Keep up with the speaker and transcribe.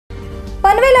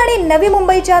पनवेल आणि नवी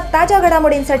मुंबईच्या ताज्या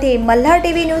घडामोडींसाठी मल्हार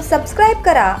टीव्ही न्यूज सबस्क्राइब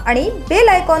करा आणि बेल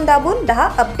आयकॉन दाबून रहा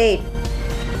अपडेट।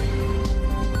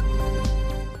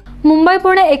 मुंबई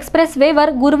पुणे एक्सप्रेस वेवर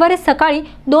गुरुवारी सकाळी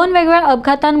 2 वेगवेगळ्या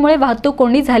अपघातांमुळे वाहतूक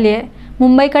कोंडी झाली आहे।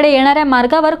 मुंबईकडे येणाऱ्या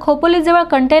मार्गावर खोपोलीजवळ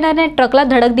कंटेनरने ट्रकला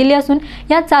धडक दिली असून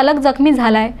यात चालक जखमी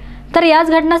झालाय, तर याच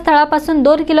घटनास्थळापासून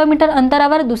 2 किलोमीटर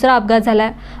अंतरावर दुसरा अपघात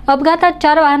झालाय। अपघातात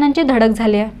 4 वाहनांची धडक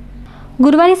झाली आहे।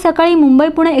 गुरुवारी सकाळी मुंबई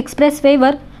पुणे एक्सप्रेस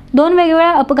वेवर 2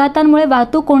 वेगवेगळ्या अपघातांमुळे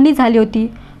वाहतूक कोंडी झाली होती।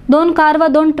 2 कार व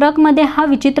 2 ट्रकमध्ये हा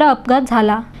विचित्र अपघात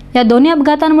झाला। या दोन्ही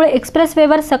अपघातांमुळे एक्सप्रेस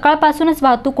वेवर सकाळपासूनच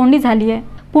वाहतूक कोंडी झाली आहे।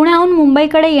 पुण्याहून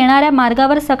मुंबईकडे येणाऱ्या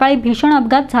मार्गावर सकाळी भीषण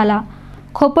अपघात झाला।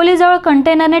 खोपोलीजवळ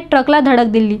कंटेनरने ट्रकला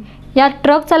धडक दिली। यात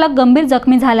ट्रक चालक गंभीर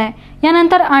जखमी झालाय।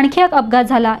 यानंतर आणखी एक अपघात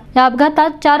झाला। या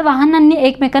अपघातात 4 वाहनांनी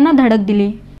एकमेकांना धडक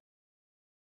दिली।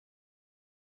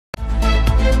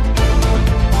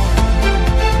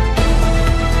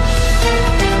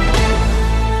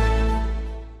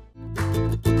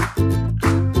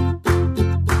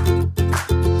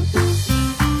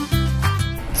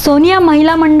 सोनिया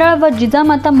महिला मंडळ व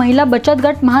जिजामाता महिला बचत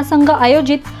गट महासंघ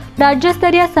आयोजित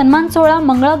राज्यस्तरीय सन्मान सोहळा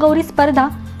मंगळागौरी स्पर्धा,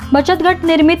 बचत गट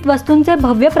निर्मित वस्तूंचे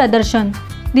भव्य प्रदर्शन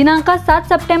दिनांक 7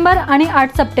 सप्टेंबर आणि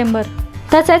 8 सप्टेंबर,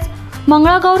 तसेच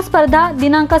मंगळागौर स्पर्धा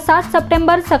दिनांक 7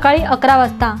 सप्टेंबर सकाळी 11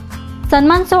 वाजता,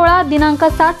 सन्मान सोहळा दिनांक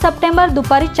 7 सप्टेंबर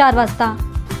दुपारी 4 वाजता।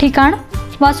 ठिकाण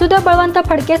वासुदेव बळवंत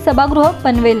फडके सभागृह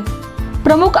पनवेल।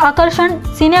 प्रमुख आकर्षण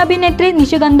सिने अभिनेत्री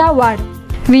निशिगंधा वाड,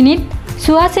 विनीत,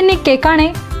 सुहासिनी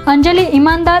केकाणे, अंजली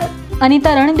इमानदार,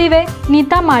 अनिता रणदिवे,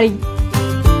 नीता माळी।